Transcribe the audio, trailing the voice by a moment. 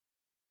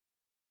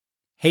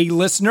Hey,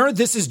 listener,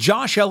 this is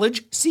Josh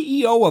Elledge,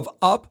 CEO of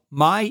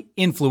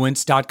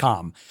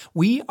UpMyInfluence.com.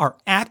 We are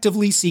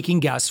actively seeking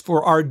guests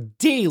for our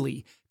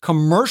daily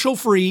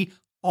commercial-free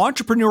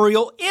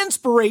entrepreneurial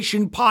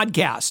inspiration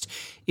podcast.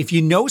 If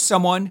you know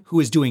someone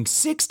who is doing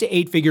 6 to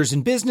 8 figures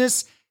in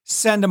business,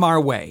 send them our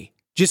way.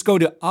 Just go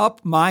to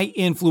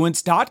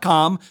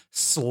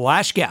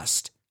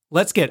UpMyInfluence.com/guest.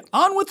 Let's get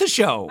on with the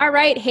show. All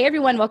right. Hey,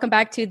 everyone. Welcome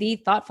back to The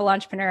Thoughtful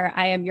Entrepreneur.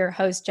 I am your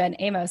host, Jen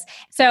Amos.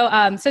 So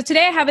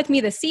today I have with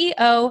me the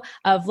CEO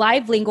of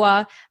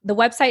Lingua. The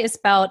website is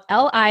spelled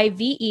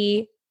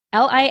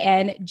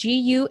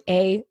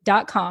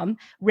LIVELINGUA.com,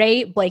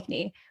 Ray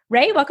Blakney.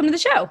 Ray, welcome to the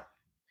show.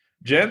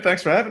 Jen,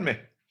 thanks for having me.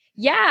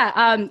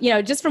 Yeah.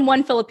 Just from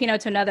one Filipino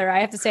to another, I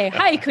have to say,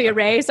 hi, Kuya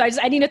Ray. So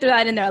I need to throw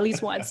that in there at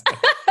least once.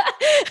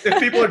 If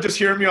people are just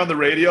hearing me on the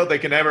radio, they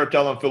can never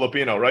tell I'm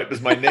Filipino, right?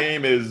 Because my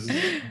name is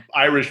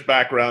Irish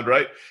background,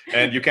 right?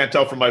 And you can't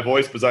tell from my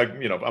voice because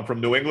I'm from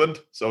New England.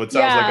 So it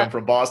sounds like I'm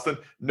from Boston.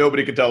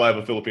 Nobody can tell I have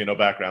a Filipino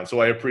background. So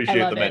I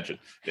appreciate the mention.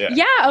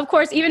 Yeah, of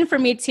course. Even for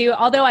me too,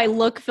 although I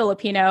look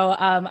Filipino,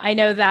 I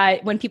know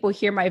that when people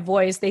hear my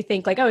voice, they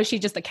think like, oh, is she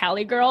just a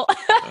Cali girl?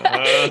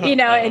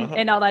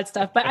 And all that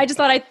stuff. But I just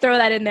thought I'd throw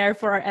that in there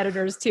for our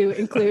editors to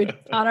include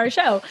on our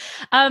show.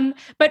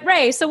 But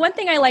Ray, so one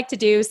thing I like to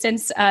do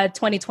since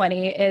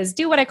 2020 is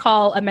do what I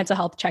call a mental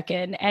health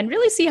check-in and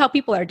really see how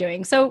people are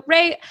doing. So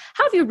Ray,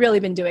 how have you really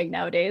been doing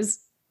nowadays?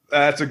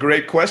 That's a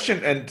great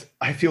question. And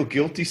I feel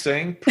guilty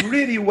saying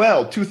pretty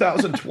well.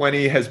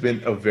 2020 has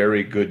been a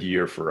very good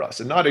year for us.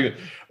 And not even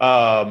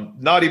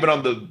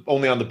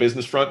only on the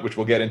business front, which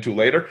we'll get into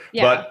later,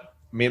 but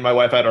me and my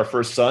wife had our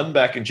first son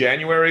back in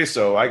January.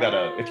 So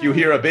if you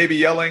hear a baby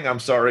yelling, I'm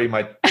sorry.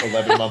 My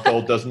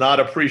 11-month-old does not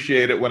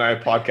appreciate it when I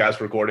have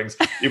podcast recordings,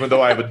 even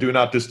though I have a do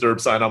not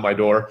disturb sign on my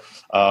door.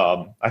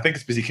 I think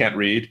it's because he can't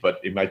read, but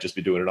he might just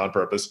be doing it on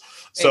purpose.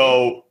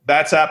 So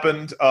that's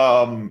happened.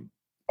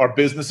 Our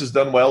business has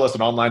done well as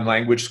an online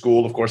language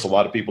school. Of course, a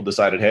lot of people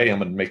decided, hey, I'm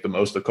going to make the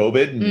most of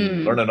COVID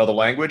and learn another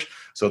language.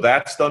 So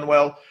that's done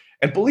well.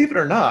 And believe it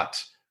or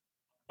not,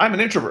 I'm an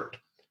introvert.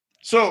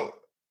 So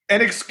an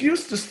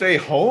excuse to stay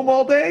home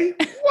all day?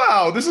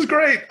 Wow, this is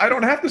great. I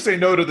don't have to say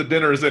no to the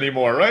dinners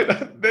anymore, right?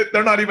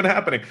 They're not even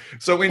happening.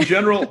 So in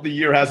general, the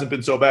year hasn't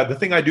been so bad. The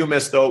thing I do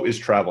miss, though, is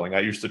traveling.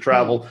 I used to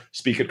travel,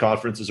 speak at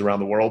conferences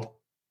around the world.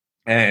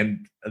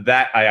 And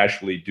that I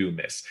actually do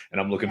miss. And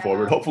I'm looking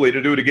forward, hopefully,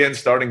 to do it again,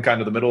 starting kind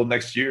of the middle of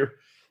next year.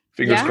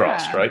 Fingers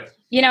crossed, right?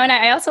 And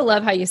I also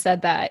love how you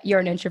said that you're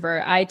an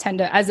introvert. I tend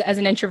to, as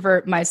an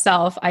introvert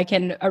myself, I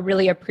can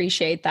really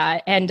appreciate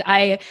that. And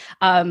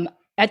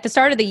at the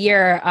start of the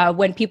year,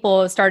 when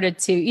people started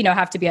to,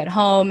 have to be at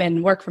home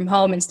and work from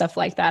home and stuff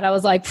like that, I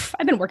was like,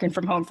 I've been working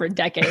from home for a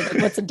decade. Like,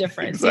 what's the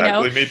difference?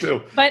 Exactly, me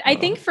too. But I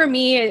think for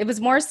me, it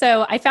was more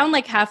so, I found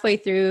like halfway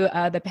through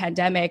the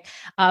pandemic,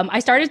 I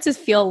started to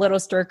feel a little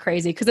stir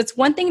crazy because it's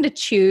one thing to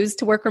choose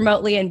to work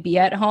remotely and be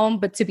at home,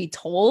 but to be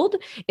told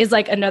is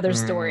like another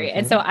story.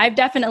 And so I've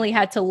definitely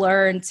had to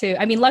learn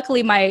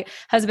luckily my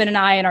husband and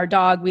I and our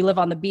dog, we live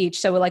on the beach.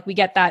 So we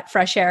get that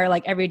fresh air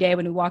like every day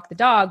when we walk the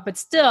dog, but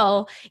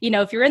still,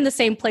 if you're in the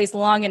same place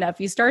long enough,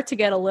 you start to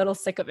get a little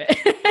sick of it.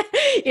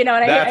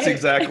 That's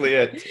exactly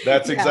it.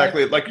 That's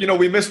exactly it. Like,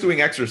 we miss doing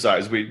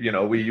exercise. We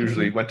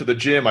usually went to the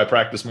gym. I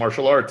practice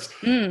martial arts.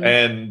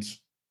 And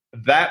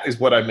that is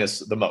what I miss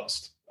the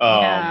most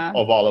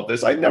of all of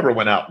this. I never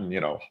went out and,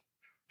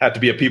 had to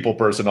be a people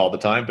person all the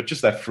time, but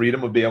just that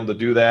freedom of being able to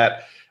do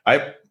that.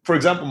 For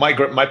example,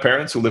 my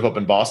parents who live up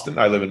in Boston,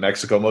 I live in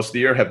Mexico most of the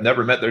year, have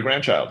never met their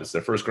grandchild. It's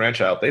their first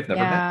grandchild they've never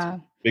met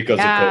because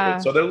of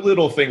COVID. So there are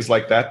little things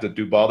like that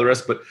do bother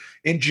us. But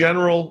in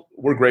general,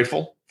 we're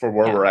grateful for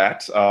where we're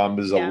at.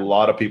 There's a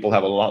lot of people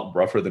have a lot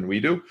rougher than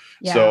we do.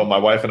 So my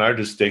wife and I are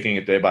just taking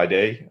it day by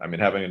day. I mean,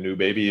 having a new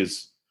baby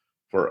is,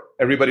 for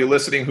everybody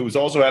listening who's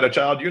also had a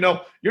child, you're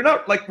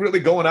not like really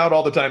going out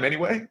all the time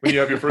anyway when you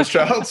have your first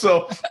child.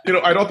 So,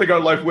 I don't think our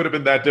life would have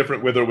been that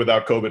different with or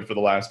without COVID for the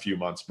last few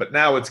months. But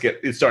now it's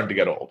starting to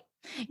get old.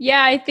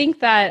 Yeah, I think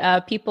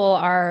that people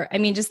are,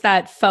 just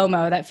that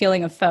FOMO, that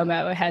feeling of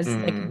FOMO has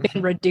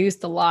been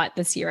reduced a lot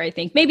this year, I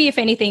think. Maybe if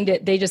anything,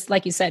 they just,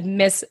 like you said,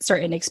 miss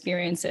certain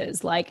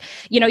experiences. Like,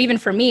 even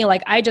for me,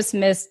 like I just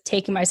miss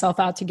taking myself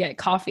out to get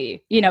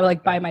coffee,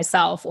 like by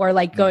myself or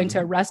like going to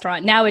a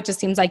restaurant. Now it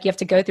just seems like you have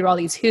to go through all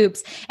these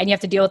hoops and you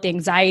have to deal with the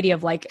anxiety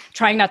of like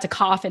trying not to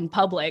cough in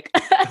public,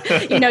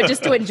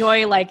 just to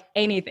enjoy like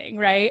anything,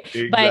 right?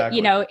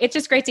 Exactly. But, it's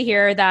just great to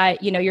hear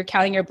that, you're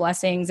counting your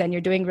blessings and you're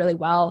doing really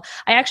well.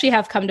 I actually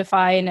have come to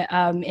find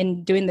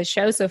in doing the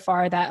show so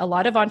far that a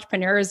lot of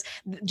entrepreneurs,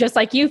 just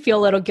like you, feel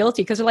a little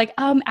guilty because they're like,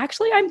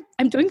 actually,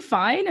 I'm doing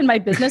fine. And my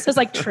business has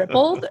like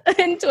tripled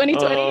in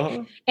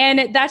 2020.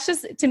 And that's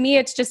just, to me,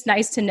 it's just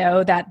nice to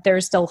know that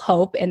there's still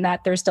hope and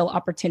that there's still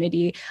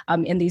opportunity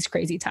in these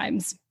crazy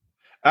times.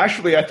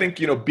 Actually, I think,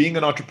 being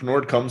an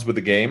entrepreneur comes with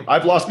a game.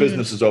 I've lost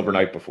businesses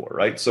overnight before,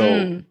 right?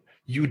 So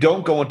you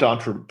don't go into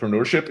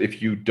entrepreneurship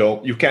if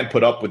you can't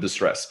put up with the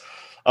stress.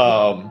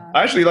 I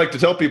actually like to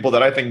tell people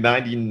that I think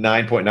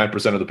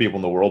 99.9% of the people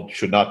in the world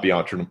should not be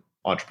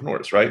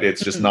entrepreneurs, right?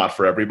 It's just not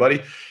for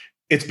everybody.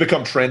 It's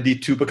become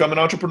trendy to become an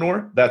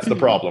entrepreneur. That's the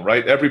problem,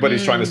 right?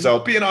 Everybody's trying to sell,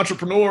 be an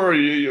entrepreneur.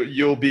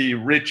 You'll be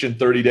rich in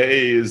 30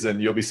 days and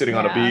you'll be sitting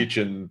on a beach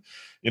and,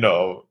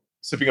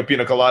 sipping a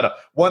pina colada.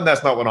 One,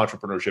 that's not what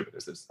entrepreneurship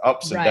is. It's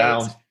ups and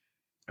downs,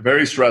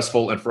 very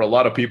stressful. And for a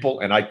lot of people,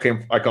 and I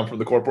come from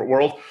the corporate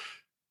world,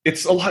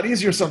 it's a lot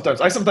easier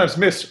sometimes. I sometimes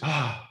miss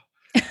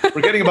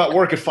forgetting about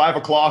work at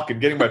 5:00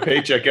 and getting my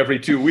paycheck every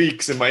 2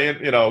 weeks and my,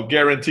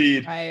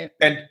 guaranteed,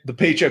 and the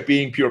paycheck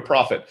being pure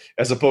profit,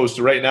 as opposed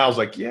to right now it's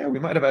like, we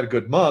might have had a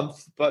good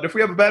month, but if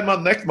we have a bad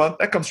month next month,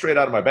 that comes straight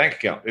out of my bank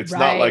account. It's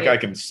not like I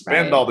can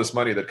spend all this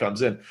money that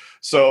comes in.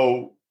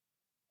 So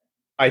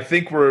I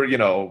think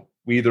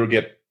we either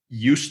get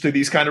used to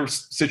these kind of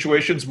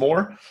situations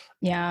more,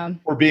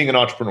 or being an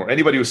entrepreneur.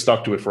 Anybody who's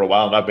stuck to it for a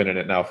while, and I've been in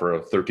it now for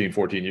 13,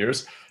 14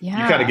 years, you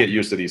kind of get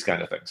used to these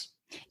kind of things.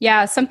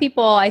 Yeah, some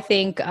people, I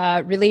think,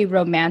 really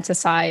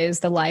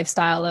romanticize the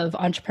lifestyle of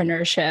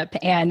entrepreneurship,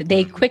 and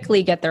they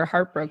quickly get their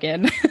heart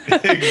broken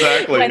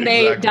when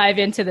they dive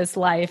into this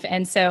life.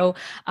 And so,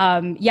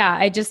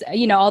 I just,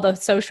 all the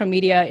social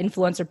media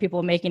influencer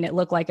people making it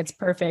look like it's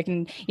perfect.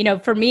 And,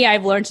 for me,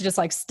 I've learned to just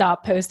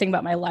stop posting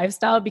about my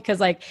lifestyle, because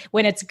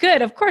when it's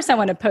good, of course I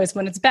want to post.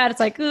 When it's bad,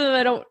 it's like,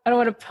 I don't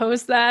want to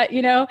post that,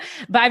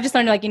 but I've just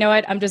learned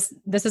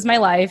this is my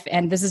life,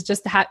 and this is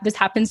just, this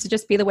happens to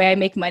just be the way I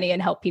make money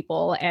and help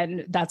people.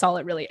 And that's all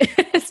it really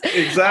is.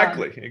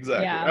 Exactly.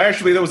 Yeah.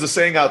 Actually, there was a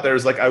saying out there,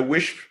 is I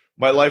wish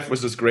my life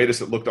was as great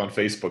as it looked on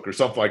Facebook or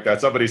something like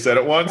that. Somebody said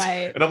it once.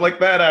 And I'm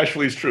like, that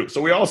actually is true. So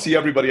we all see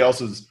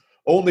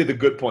only the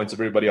good points of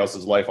everybody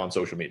else's life on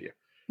social media.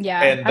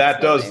 Yeah. And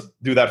that does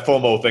do that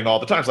FOMO thing all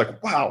the time. It's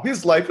like, wow,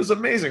 his life is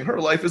amazing. Her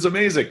life is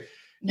amazing.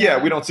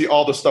 Yeah, we don't see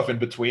all the stuff in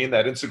between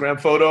that Instagram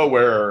photo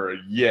where,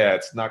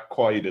 it's not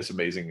quite as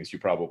amazing as you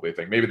probably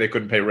think. Maybe they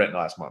couldn't pay rent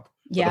last month.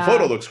 But the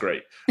photo looks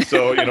great.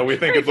 So, we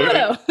think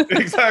it's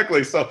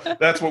exactly. So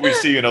that's what we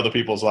see in other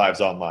people's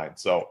lives online.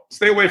 So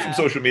stay away from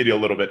social media a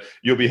little bit.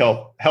 You'll be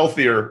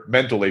healthier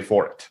mentally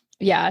for it.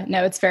 Yeah,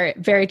 no, it's very,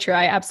 very true.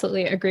 I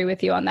absolutely agree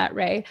with you on that,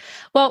 Ray.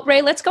 Well,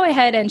 Ray, let's go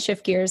ahead and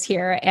shift gears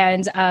here.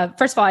 And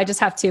first of all, I just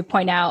have to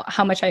point out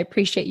how much I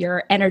appreciate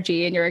your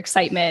energy and your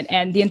excitement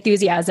and the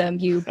enthusiasm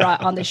you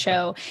brought on the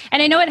show.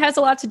 And I know it has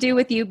a lot to do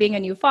with you being a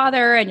new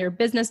father and your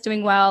business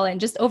doing well and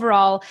just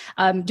overall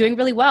doing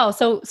really well.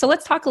 So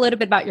let's talk a little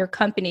bit about your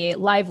company,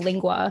 Live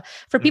Lingua,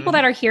 for people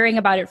that are hearing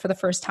about it for the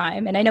first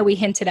time. And I know we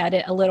hinted at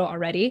it a little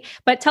already,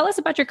 but tell us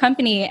about your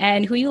company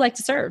and who you like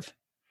to serve.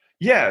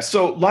 Yeah,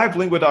 so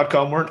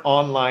livelingua.com, we're an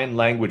online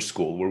language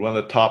school. We're one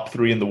of the top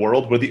 3 in the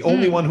world. We're the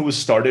only one who was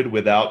started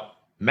without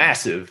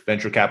massive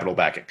venture capital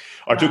backing.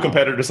 Our two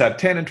competitors had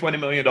 $10 and $20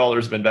 million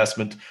of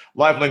investment.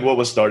 Live Lingua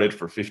was started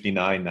for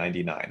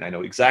 $59.99. I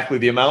know exactly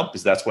the amount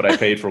because that's what I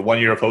paid for 1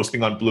 year of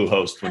hosting on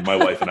Bluehost when my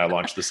wife and I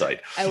launched the site.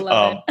 I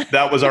love it.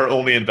 That was our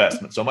only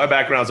investment. So my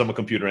background is I'm a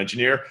computer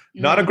engineer,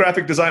 not a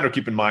graphic designer,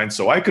 keep in mind.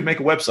 So I could make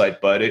a website,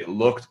 but it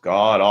looked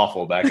god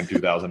awful back in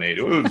 2008.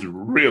 It was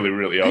really,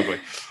 really ugly.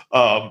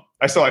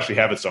 I still actually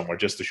have it somewhere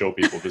just to show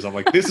people because I'm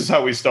like, this is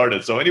how we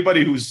started. So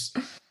anybody who's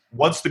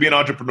wants to be an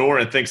entrepreneur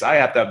and thinks I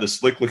have to have this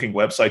slick looking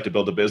website to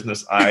build a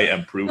business, I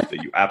am proof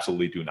that you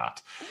absolutely do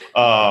not.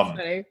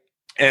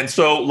 And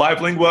so Live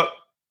Lingua,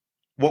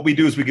 what we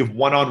do is we give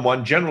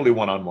one-on-one, generally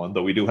one-on-one,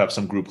 though we do have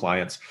some group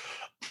clients,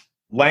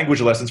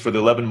 language lessons for the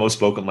 11 most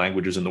spoken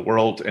languages in the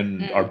world.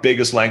 And our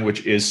biggest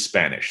language is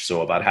Spanish.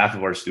 So about half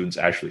of our students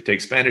actually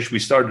take Spanish. We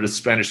started a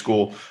Spanish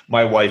school.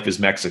 My wife is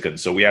Mexican.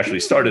 So we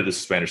actually started a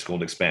Spanish school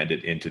and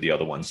expanded into the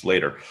other ones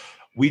later.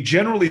 We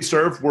generally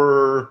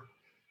we're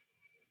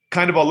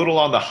kind of a little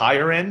on the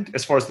higher end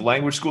as far as the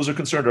language schools are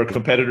concerned. Our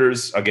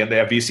competitors, again, they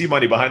have VC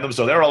money behind them.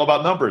 So they're all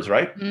about numbers,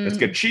 right? Let's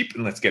get cheap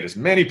and let's get as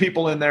many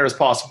people in there as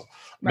possible.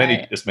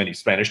 As many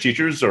Spanish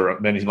teachers or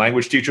many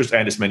language teachers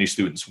and as many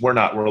students. We're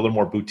a little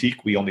more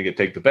boutique. We only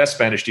take the best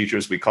Spanish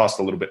teachers. We cost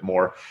a little bit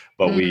more,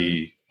 but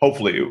we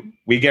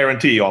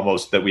guarantee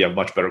almost that we have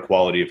much better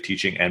quality of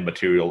teaching and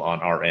material on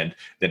our end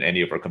than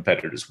any of our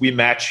competitors. We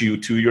match you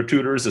to your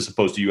tutors as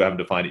opposed to you having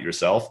to find it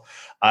yourself.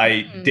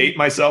 I date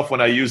myself when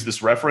I use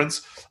this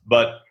reference,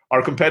 but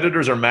our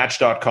competitors are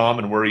Match.com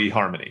and we're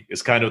eHarmony.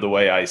 It's kind of the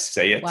way I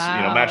say it.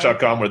 Wow.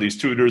 Match.com were these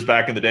tutors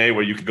back in the day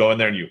where you could go in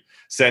there and you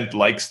sent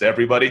likes to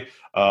everybody.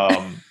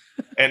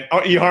 And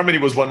eHarmony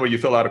was one where you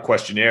fill out a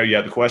questionnaire, you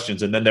have the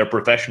questions, and then their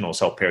professionals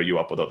help pair you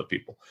up with other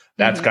people.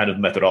 That's kind of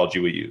the methodology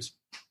we use.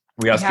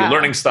 We ask your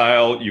learning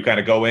style. You kind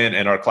of go in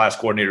and our class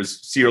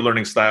coordinators see your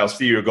learning style,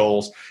 see your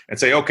goals, and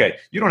say, okay,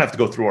 you don't have to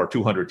go through our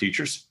 200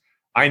 teachers.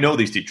 I know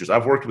these teachers.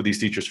 I've worked with these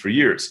teachers for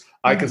years.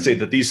 I can say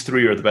that these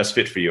 3 are the best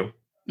fit for you.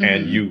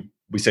 And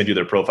we send you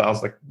their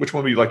profiles. Like, which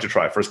one would you like to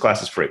try? First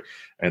class is free.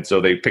 And so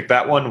they pick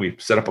that one. We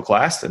set up a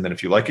class. And then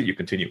if you like it, you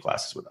continue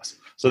classes with us.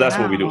 So that's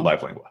what we do with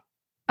Live Lingua.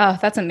 Oh,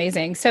 that's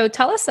amazing. So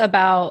tell us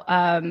about,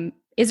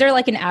 is there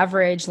like an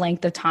average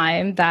length of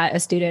time that a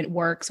student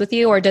works with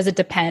you, or does it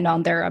depend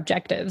on their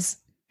objectives?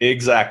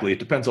 Exactly. It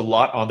depends a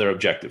lot on their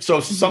objective. So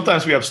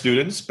sometimes we have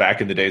students back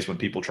in the days when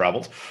people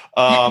traveled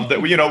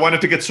that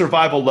wanted to get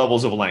survival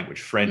levels of a language,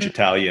 French,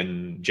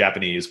 Italian,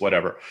 Japanese,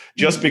 whatever,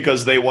 just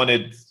because they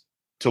wanted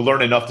to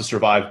learn enough to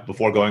survive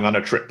before going on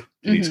a trip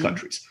to these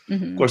countries.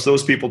 Of course,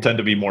 those people tend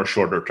to be more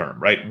shorter term,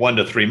 right? 1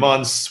 to 3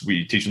 months.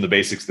 We teach them the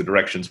basics, the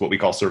directions, what we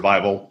call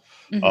survival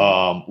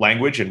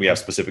language, and we have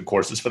specific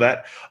courses for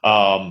that.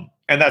 And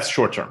that's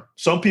short term.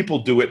 Some people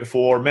do it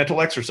for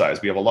mental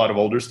exercise. We have a lot of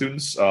older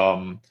students.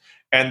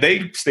 And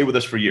they stay with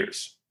us for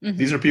years.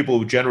 These are people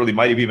who generally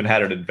might have even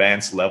had an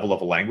advanced level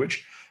of a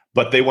language,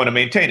 but they want to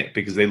maintain it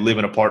because they live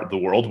in a part of the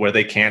world where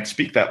they can't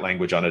speak that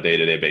language on a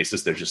day-to-day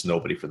basis. There's just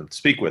nobody for them to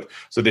speak with.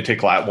 So they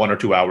take 1 or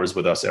 2 hours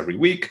with us every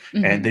week,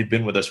 and they've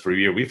been with us for a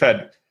year. We've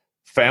had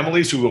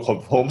families who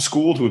have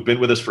homeschooled who have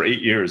been with us for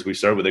 8 years. We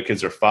started with their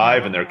kids are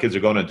 5 and their kids are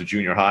going into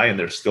junior high and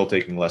they're still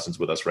taking lessons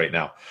with us right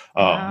now.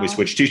 We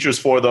switch teachers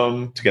for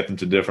them to get them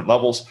to different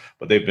levels,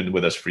 but they've been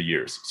with us for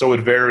years. So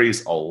it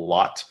varies a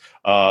lot.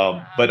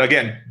 But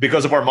again,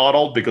 because of our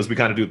model, because we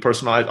kind of do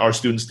personalized, our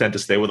students tend to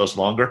stay with us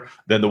longer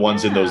than the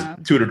ones in those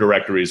tutor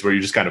directories where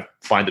you just kind of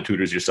find the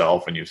tutors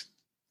yourself and you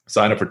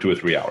sign up for 2 or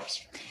 3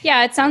 hours.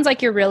 Yeah, it sounds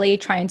like you're really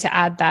trying to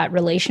add that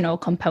relational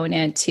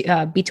component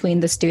to, between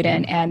the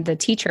student and the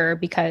teacher,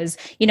 because,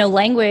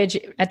 language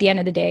at the end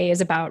of the day is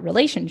about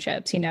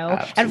relationships,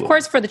 Absolutely. And of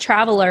course, for the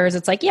travelers,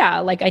 it's like,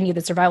 I need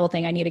the survival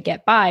thing. I need to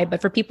get by.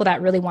 But for people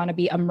that really want to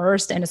be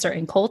immersed in a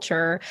certain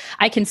culture,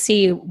 I can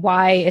see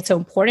why it's so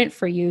important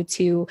for you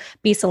to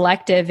be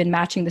selective in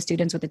matching the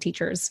students with the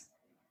teachers.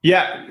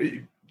 Yeah,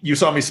 you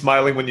saw me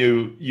smiling when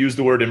you used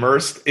the word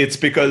immersed. It's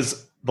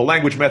because the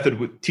language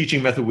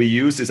teaching method we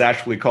use is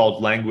actually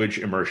called language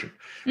immersion.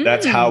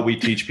 That's how we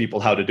teach people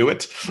how to do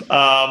it.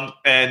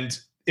 And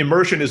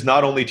immersion is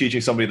not only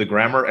teaching somebody the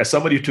grammar. As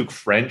somebody who took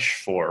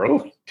French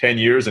for 10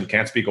 years and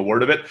can't speak a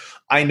word of it,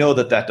 I know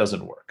that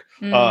doesn't work.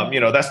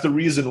 That's the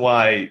reason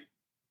why,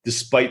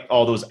 despite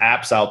all those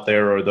apps out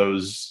there or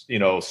those,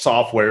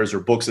 softwares or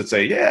books that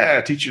say,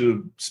 teach you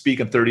to speak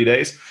in 30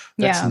 days.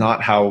 That's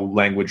not how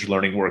language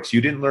learning works.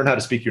 You didn't learn how to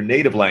speak your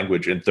native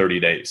language in 30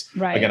 days.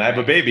 Right, Again, I have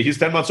a baby. He's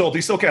 10 months old.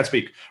 He still can't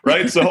speak,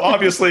 right? So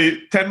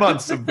obviously 10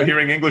 months of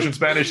hearing English and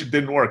Spanish, it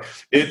didn't work.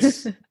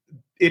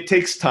 It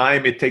takes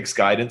time, it takes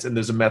guidance, and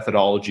there's a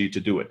methodology to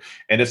do it.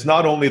 And it's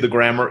not only the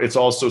grammar, it's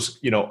also,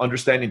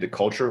 understanding the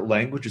culture.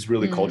 Language is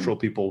really cultural.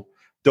 People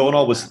don't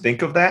always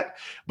think of that.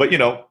 But,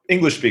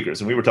 English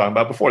speakers, and we were talking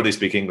about before, they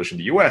speak English in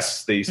the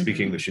US, they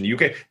speak English in the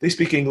UK, they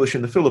speak English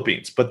in the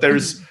Philippines. But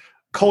there's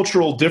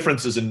cultural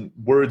differences in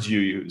words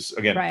you use.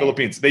 Again,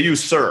 Philippines, they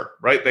use sir,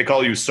 right? They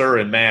call you sir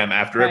and ma'am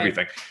after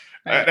everything.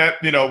 Right.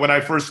 When I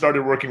first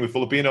started working with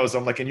Filipinos,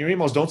 I'm like, in your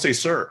emails, don't say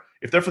sir.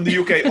 If they're from the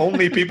UK,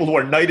 only people who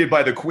are knighted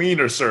by the queen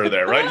are sir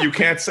there, right? You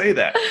can't say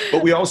that.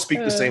 But we all speak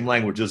the same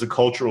language. There's a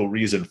cultural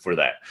reason for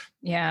that.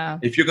 Yeah.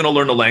 If you're going to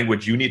learn a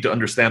language, you need to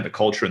understand the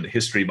culture and the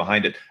history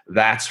behind it.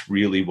 That's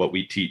really what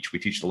we teach. We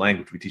teach the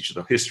language. We teach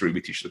the history. We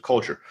teach the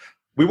culture.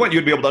 We want you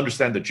to be able to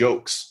understand the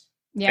jokes.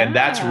 Yeah. And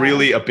that's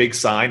really a big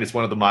sign. It's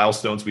one of the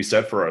milestones we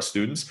set for our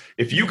students.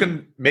 If you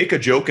can make a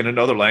joke in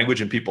another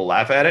language and people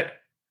laugh at it,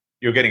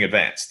 you're getting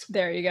advanced.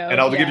 There you go. And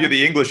I'll give you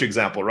the English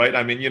example, right?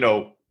 I mean,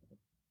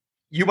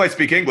 you might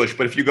speak English,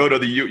 but if you go to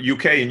the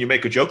UK and you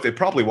make a joke, they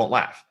probably won't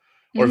laugh.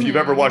 Or if you've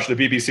ever watched a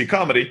BBC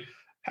comedy,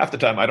 half the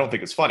time I don't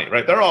think it's funny,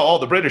 right? They're all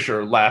the British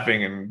are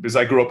laughing. And because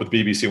I grew up with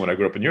BBC when I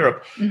grew up in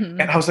Europe,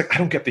 and I was like, I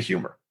don't get the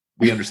humor.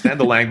 We understand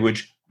the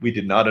language. We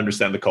did not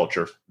understand the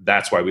culture.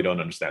 That's why we don't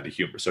understand the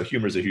humor. So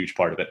humor is a huge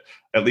part of it.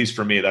 At least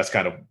for me, that's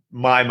kind of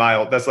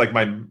that's like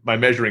my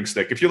measuring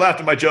stick. If you laughed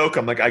at my joke,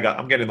 I'm like,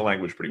 I'm getting the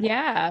language pretty well.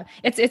 Yeah.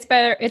 It's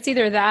better. It's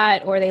either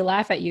that or they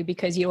laugh at you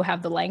because you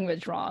have the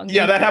language wrong.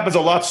 Yeah, that happens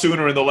a lot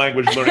sooner in the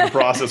language learning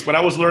process. When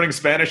I was learning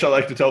Spanish, I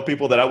like to tell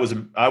people that I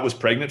was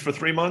pregnant for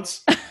 3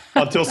 months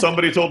until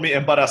somebody told me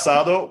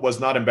embarazado was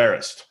not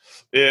embarrassed.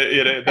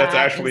 That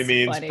actually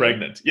means funny.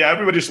 Pregnant. Yeah,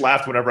 everybody just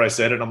laughed whenever I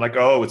said it. I'm like,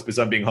 it's because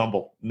I'm being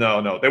humble.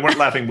 No, they weren't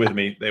laughing with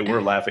me. They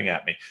were laughing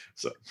at me.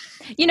 So,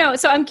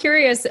 so I'm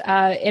curious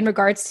in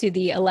regards to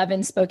the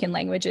 11 spoken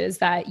languages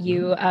that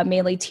you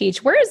mainly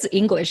teach. Where is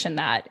English in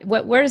that?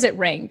 Where is it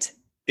ranked?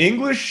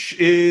 English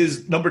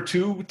is number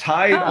 2,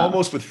 tied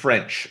almost with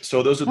French.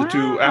 So those are the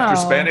two. After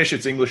Spanish,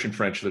 it's English and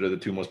French that are the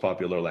 2 most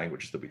popular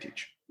languages that we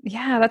teach.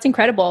 Yeah, that's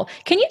incredible.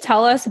 Can you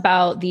tell us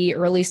about the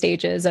early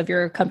stages of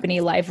your company,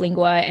 Live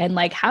Lingua, and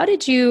how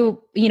did you,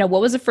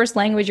 what was the first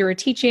language you were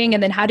teaching?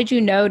 And then how did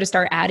you know to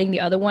start adding the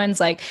other ones?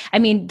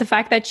 The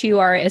fact that you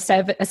are a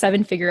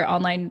 7-figure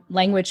online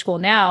language school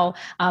now,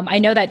 I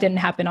know that didn't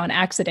happen on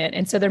accident.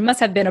 And so there must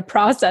have been a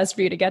process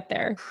for you to get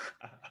there.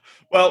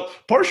 Well,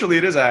 partially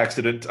it is an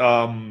accident.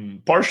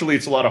 Partially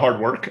it's a lot of hard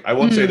work. I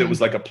won't say that it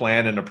was like a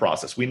plan and a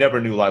process. We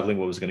never knew Live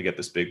Lingua was going to get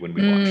this big when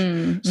we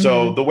launched.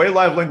 So the way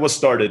Live Lingua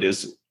started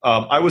is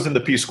I was in the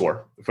Peace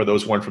Corps. For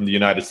those who aren't from the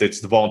United States,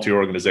 it's a volunteer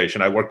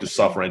organization. I worked as a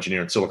software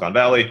engineer in Silicon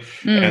Valley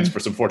and for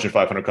some Fortune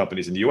 500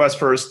 companies in the US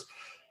first.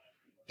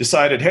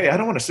 decided, hey, I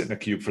don't want to sit in a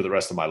cube for the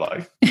rest of my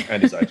life,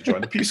 and decided to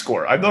join the Peace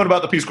Corps. I've known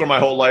about the Peace Corps my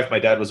whole life. My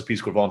dad was a Peace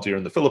Corps volunteer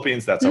in the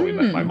Philippines. That's how we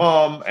met my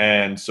mom.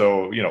 And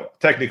so,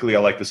 technically I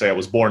like to say I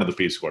was born in the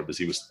Peace Corps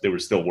because they were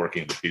still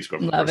working in the Peace Corps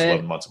for the first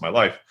 11 months of my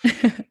life.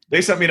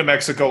 They sent me to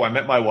Mexico. I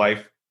met my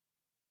wife,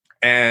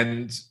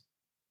 and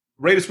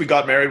right as we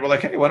got married, we're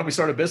like, hey, why don't we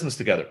start a business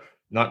together?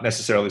 Not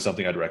necessarily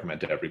something I'd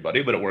recommend to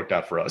everybody, but it worked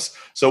out for us.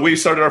 So we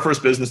started our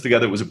first business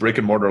together. It was a brick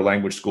and mortar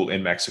language school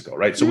in Mexico,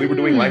 right? So we were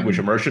doing language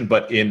immersion,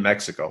 but in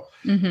Mexico.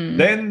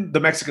 Then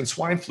the Mexican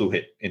swine flu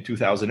hit in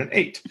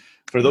 2008.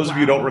 For those of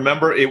you who don't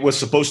remember, it was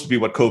supposed to be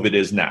what COVID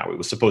is now. It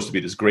was supposed to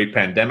be this great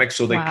pandemic.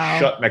 So they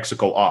shut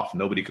Mexico off.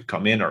 Nobody could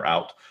come in or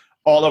out.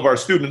 All of our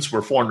students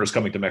were foreigners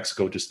coming to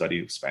Mexico to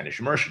study Spanish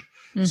immersion.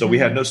 So we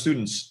had no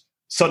students.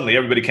 Suddenly,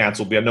 everybody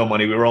canceled. We had no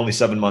money. We were only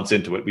 7 months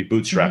into it. We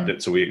bootstrapped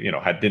it, so we,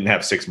 didn't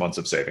have 6 months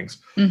of savings.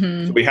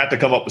 So we had to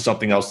come up with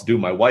something else to do.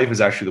 My wife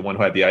is actually the one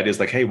who had the idea. Is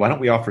like, hey, why don't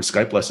we offer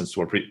Skype lessons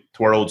to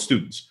our old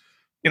students?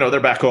 They're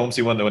back home.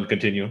 See when they want to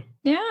continue.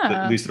 Yeah,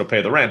 at least it'll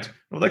pay the rent. And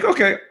we're like,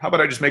 okay, how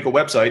about I just make a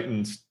website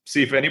and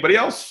see if anybody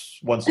else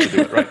wants to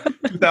do it? Right?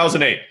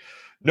 2008.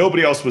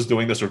 Nobody else was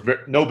doing this,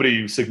 or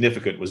nobody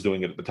significant was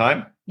doing it at the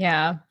time.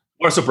 Yeah.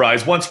 Or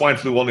surprise, one swine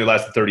flu only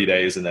lasted 30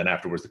 days, and then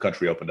afterwards the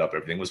country opened up.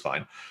 Everything was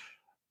fine.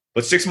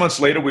 But 6 months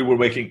later, we were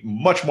making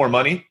much more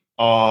money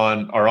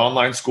on our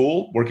online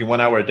school, working 1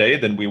 hour a day,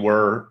 than we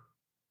were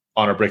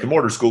on our brick and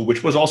mortar school,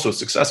 which was also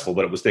successful,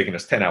 but it was taking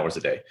us 10 hours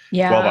a day,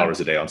 12 hours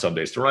a day on some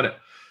days to run it.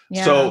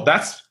 Yeah. So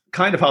that's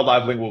kind of how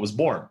Live Lingua was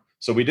born.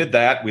 So we did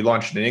that. We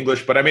launched in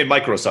English, but I made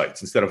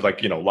microsites instead of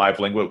Live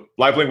Lingua.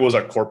 Live Lingua was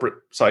our corporate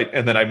site,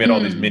 and then I made all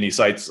these mini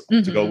sites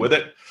to go with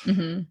it.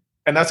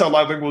 And that's how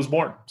Live Lingua was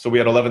born. So we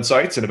had 11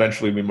 sites, and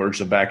eventually we merged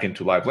them back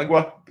into Live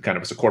Lingua, kind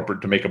of as a corporate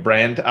to make a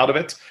brand out of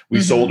it. We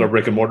sold our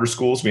brick and mortar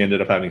schools. We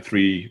ended up having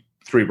three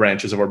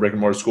branches of our brick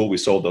and mortar school. We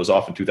sold those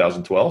off in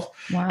 2012.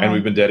 Wow. And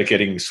we've been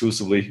dedicating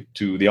exclusively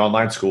to the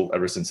online school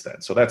ever since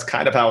then. So that's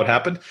kind of how it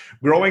happened.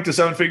 Growing to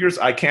 7 figures,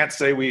 I can't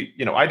say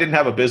I didn't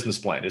have a business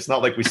plan. It's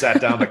not like we sat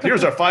down like,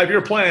 here's our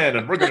 5-year plan,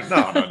 and we're going to,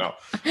 no.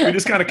 We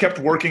just kind of kept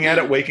working at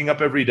it, waking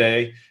up every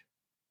day,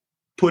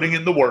 putting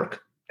in the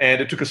work. And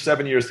it took us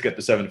 7 years to get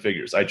to 7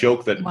 figures. I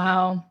joke that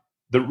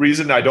the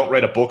reason I don't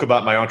write a book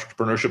about my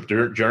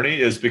entrepreneurship journey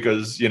is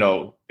because,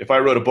 if I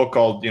wrote a book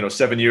called,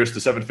 7 years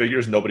to 7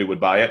 figures, nobody would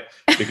buy it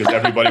because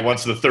everybody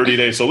wants the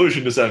 30-day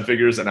solution to 7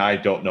 figures. And I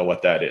don't know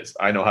what that is.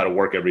 I know how to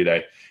work every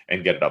day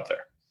and get it up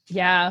there.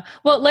 Yeah.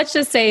 Well, let's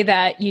just say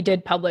that you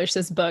did publish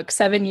this book,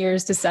 7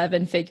 years to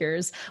 7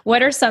 figures.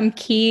 What are some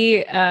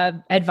key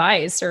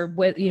advice or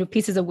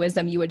pieces of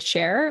wisdom you would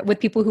share with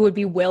people who would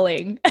be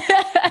willing,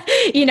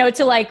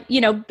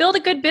 to build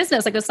a good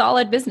business, like a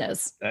solid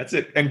business? That's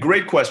it. And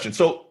great question.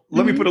 So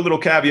let me put a little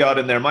caveat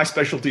in there. My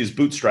specialty is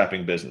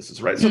bootstrapping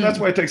businesses, right? So that's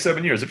why it takes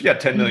 7 years. If you had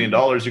 $10 million,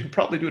 you could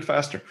probably do it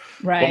faster.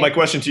 Right. But my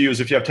question to you is,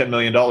 if you have $10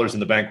 million in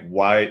the bank,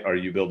 why are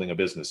you building a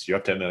business? You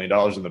have $10 million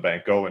in the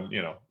bank, go and,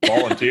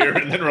 volunteer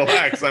and then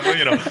relax.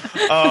 Anyway,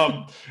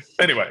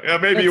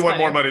 maybe that's you want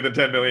more money than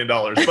 $10 million.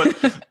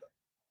 But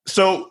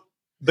so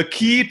the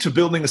key to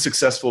building a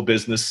successful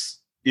business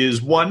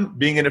is, one,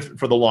 being in it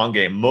for the long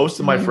game. Most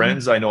of my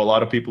friends, I know a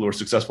lot of people who are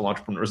successful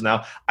entrepreneurs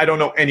now. I don't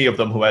know any of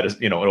them who had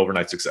an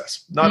overnight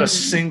success. Not a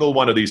single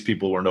one of these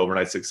people were an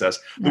overnight success.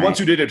 The ones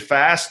who did it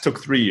fast took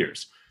 3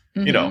 years.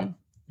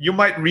 You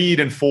might read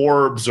in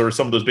Forbes or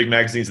some of those big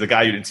magazines, the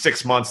guy who in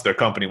 6 months, their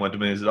company went to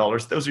millions of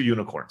dollars. Those are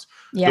unicorns.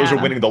 Yeah. Those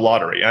are winning the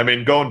lottery. I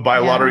mean, go and buy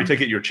a lottery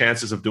ticket. Your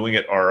chances of doing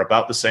it are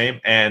about the same.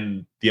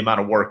 And the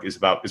amount of work is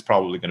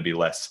probably going to be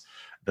less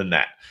than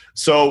that.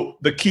 So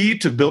the key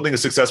to building a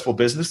successful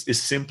business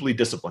is simply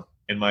discipline.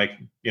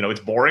 It's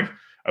boring.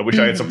 I wish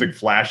I had something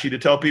flashy to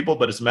tell people,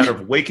 but it's a matter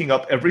of waking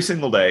up every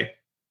single day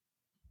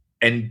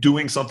and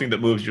doing something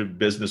that moves your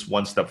business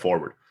one step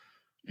forward.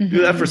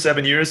 Do that for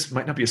 7 years. It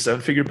might not be a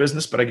 7-figure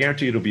business, but I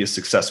guarantee it'll be a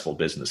successful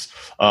business.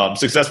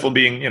 Successful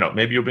being,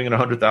 maybe you're bringing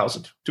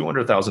 $100,000,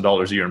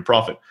 $200,000 a year in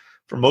profit.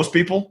 For most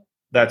people,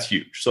 that's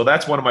huge. So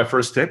that's one of my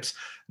first tips.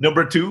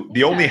 Number 2,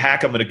 the only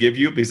hack I'm going to give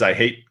you, because I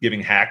hate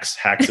giving hacks.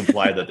 Hacks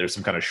imply that there's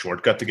some kind of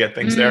shortcut to get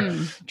things there.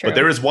 True. But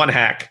there is one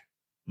hack.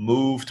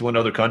 Move to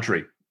another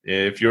country.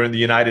 If you're in the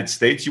United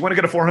States, you want to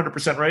get a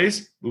 400%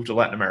 raise, move to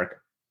Latin America.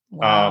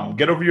 Wow.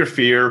 Get over your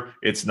fear.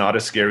 It's not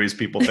as scary as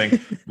people think.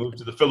 Move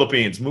to the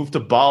Philippines, move to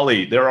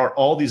Bali. There are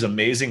all these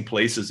amazing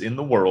places in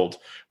the world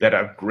that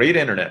have great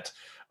internet.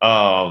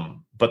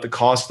 But the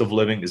cost of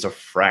living is a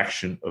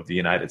fraction of the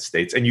United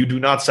States. And you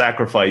do not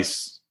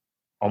sacrifice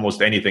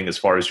almost anything as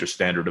far as your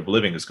standard of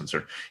living is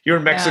concerned. Here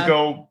in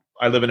Mexico,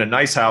 I live in a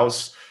nice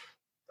house.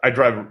 I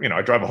drive a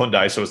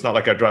Hyundai, so it's not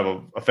like I drive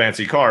a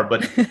fancy car,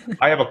 but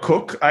I have a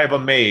cook, I have a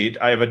maid,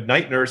 I have a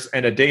night nurse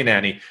and a day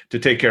nanny to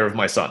take care of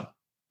my son.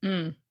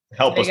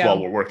 Help us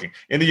while we're working.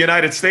 In the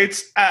United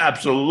States,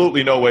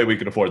 absolutely no way we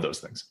can afford those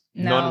things.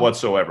 No. None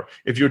whatsoever.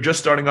 If you're just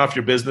starting off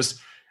your business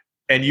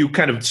and you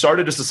kind of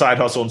started as a side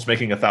hustle and it's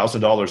making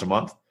 $1,000 a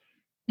month,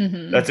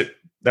 that's it.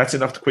 That's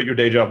enough to quit your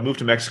day job, move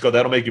to Mexico.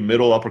 That'll make you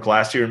middle, upper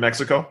class here in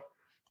Mexico.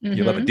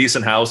 You'll have a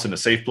decent house in a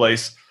safe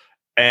place.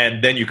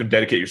 And then you can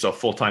dedicate yourself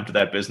full time to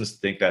that business,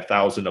 think that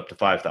 1,000 up to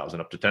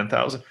 5,000, up to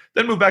 10,000,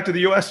 then move back to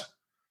the US.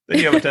 Then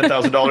you have a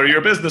 $10,000 a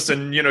year business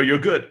and you're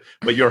good.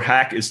 But your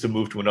hack is to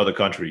move to another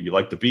country. You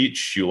like the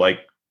beach, you like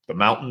the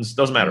mountains,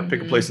 doesn't matter.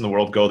 Pick a place in the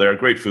world, go there,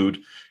 great food.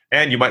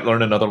 And you might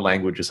learn another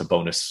language as a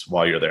bonus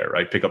while you're there,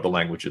 right? Pick up the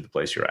language of the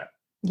place you're at.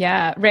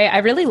 Yeah, Ray, I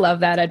really love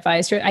that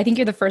advice. I think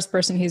you're the first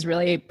person who's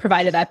really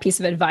provided that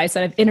piece of advice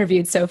that I've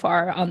interviewed so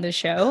far on the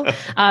show.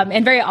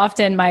 And very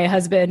often my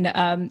husband,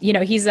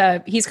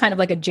 he's kind of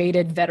like a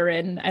jaded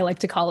veteran, I like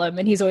to call him.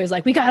 And he's always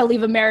like, we got to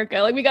leave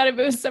America. Like we got to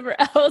move somewhere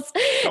else.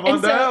 Come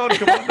on down.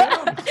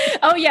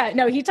 Oh yeah,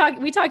 no, we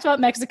talked about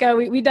Mexico.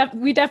 We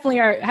definitely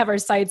have our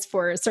sights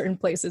for certain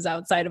places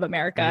outside of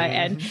America.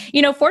 And,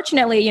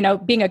 fortunately,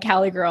 being a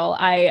Cali girl,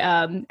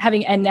 I,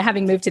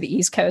 having moved to the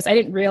East Coast, I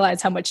didn't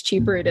realize how much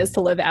cheaper it is to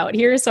live out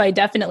here. So I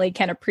definitely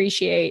can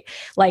appreciate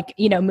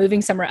moving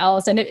somewhere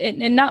else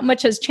and not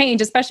much has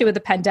changed, especially with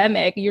the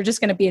pandemic. You're just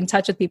going to be in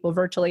touch with people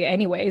virtually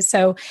anyway.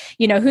 So,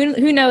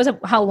 who knows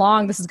how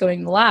long this is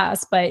going to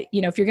last, but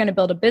if you're going to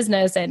build a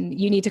business and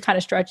you need to kind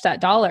of stretch that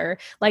dollar,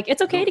 like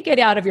it's okay to get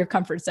out of your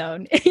comfort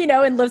zone,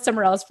 and live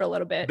somewhere else for a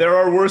little bit. There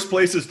are worse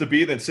places to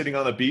be than sitting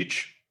on the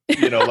beach.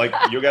 Like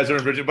you guys are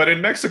in Virginia, but in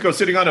Mexico,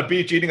 sitting on a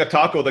beach, eating a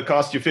taco that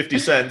costs you 50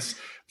 cents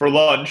for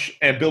lunch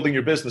and building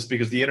your business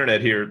because the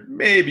internet here,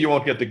 maybe you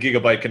won't get the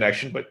gigabyte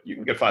connection, but you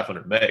can get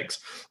 500 megs.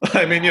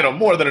 I mean,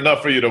 more than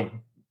enough for you to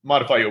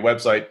modify your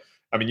website.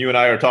 I mean, you and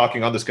I are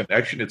talking on this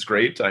connection. It's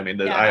great. I mean,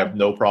 I have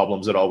no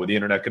problems at all with the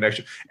internet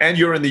connection. And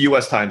you're in the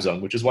US time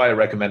zone, which is why I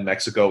recommend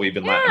Mexico,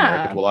 even Latin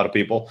America to a lot of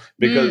people,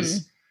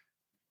 because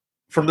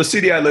from the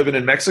city I live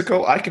in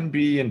Mexico, I can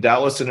be in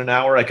Dallas in an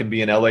hour. I can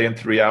be in LA in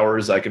 3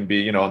 hours. I can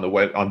be,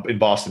 in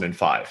Boston in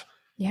 5.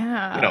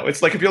 Yeah.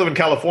 It's like if you live in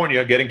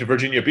California, getting to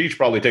Virginia Beach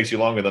probably takes you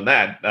longer than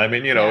that. I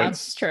mean,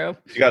 it's true.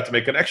 You got to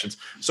make connections.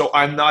 So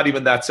I'm not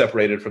even that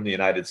separated from the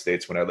United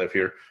States when I live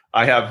here.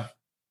 I have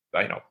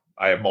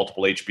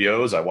multiple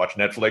HBOs. I watch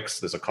Netflix.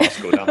 There's a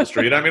Costco down the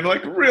street. I mean,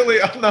 like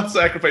really, I'm not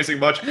sacrificing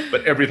much,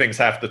 but everything's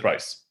half the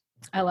price.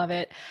 I love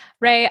it.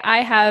 Ray,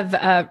 I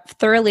have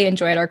thoroughly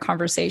enjoyed our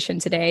conversation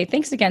today.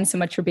 Thanks again so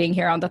much for being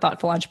here on The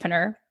Thoughtful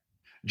Entrepreneur.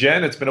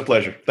 Jen, it's been a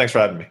pleasure. Thanks for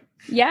having me.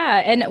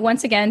 Yeah. And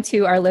once again,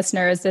 to our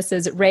listeners, this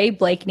is Ray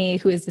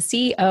Blakney, who is the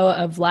CEO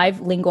of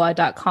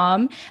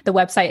livelingua.com. The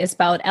website is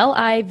spelled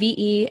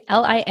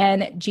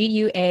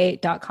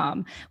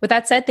LIVELINGUA.com. With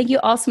that said, thank you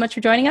all so much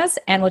for joining us,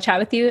 and we'll chat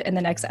with you in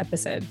the next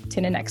episode.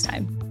 Tune in next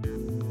time.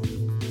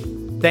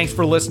 Thanks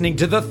for listening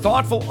to The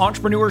Thoughtful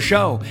Entrepreneur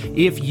Show.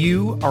 If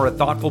you are a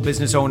thoughtful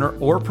business owner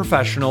or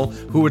professional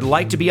who would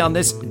like to be on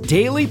this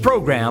daily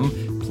program,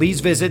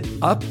 please visit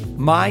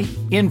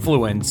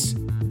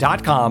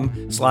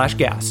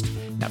upmyinfluence.com/guest.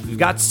 Now, if you've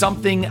got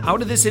something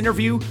out of this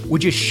interview,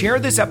 would you share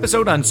this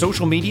episode on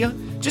social media?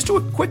 Just do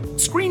a quick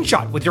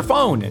screenshot with your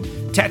phone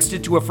and text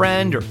it to a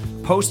friend or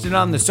post it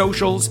on the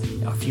socials.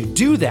 Now, if you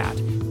do that,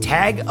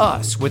 tag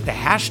us with the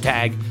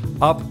hashtag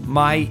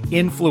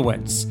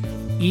UpMyInfluence.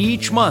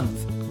 Each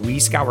month, we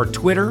scour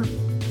Twitter,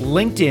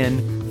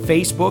 LinkedIn,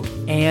 Facebook,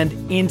 and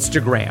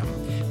Instagram.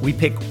 We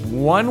pick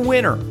one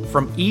winner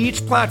from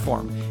each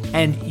platform,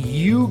 and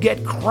you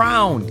get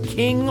crowned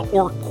king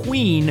or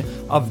queen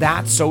of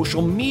that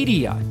social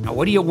media. Now,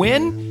 what do you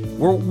win?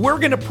 We're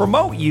going to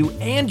promote you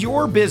and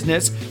your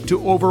business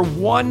to over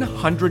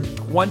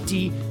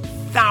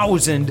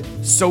 120,000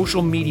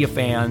 social media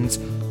fans,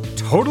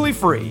 totally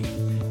free.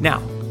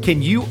 Now,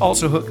 can you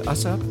also hook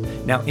us up?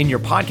 Now, in your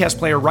podcast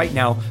player right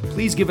now,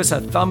 please give us a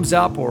thumbs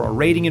up or a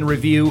rating and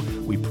review.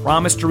 We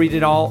promise to read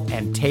it all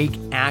and take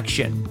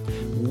action.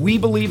 We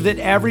believe that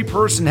every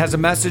person has a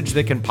message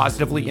that can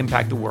positively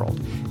impact the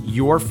world.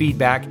 Your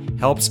feedback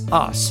helps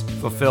us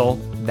fulfill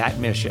that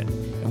mission.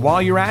 And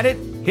while you're at it,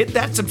 hit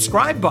that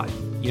subscribe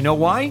button. You know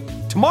why?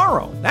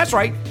 Tomorrow, that's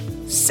right,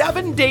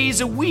 7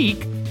 days a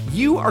week,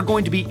 you are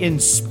going to be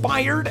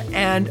inspired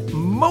and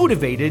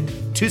motivated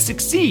to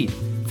succeed.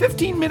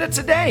 15 minutes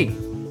a day.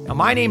 Now,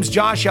 my name's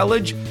Josh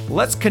Elledge.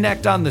 Let's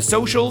connect on the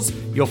socials.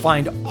 You'll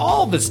find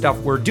all the stuff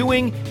we're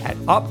doing at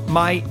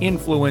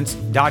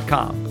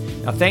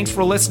upmyinfluence.com. Now, thanks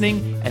for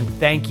listening, and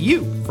thank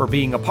you for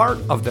being a part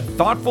of the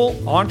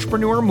Thoughtful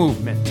Entrepreneur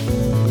Movement.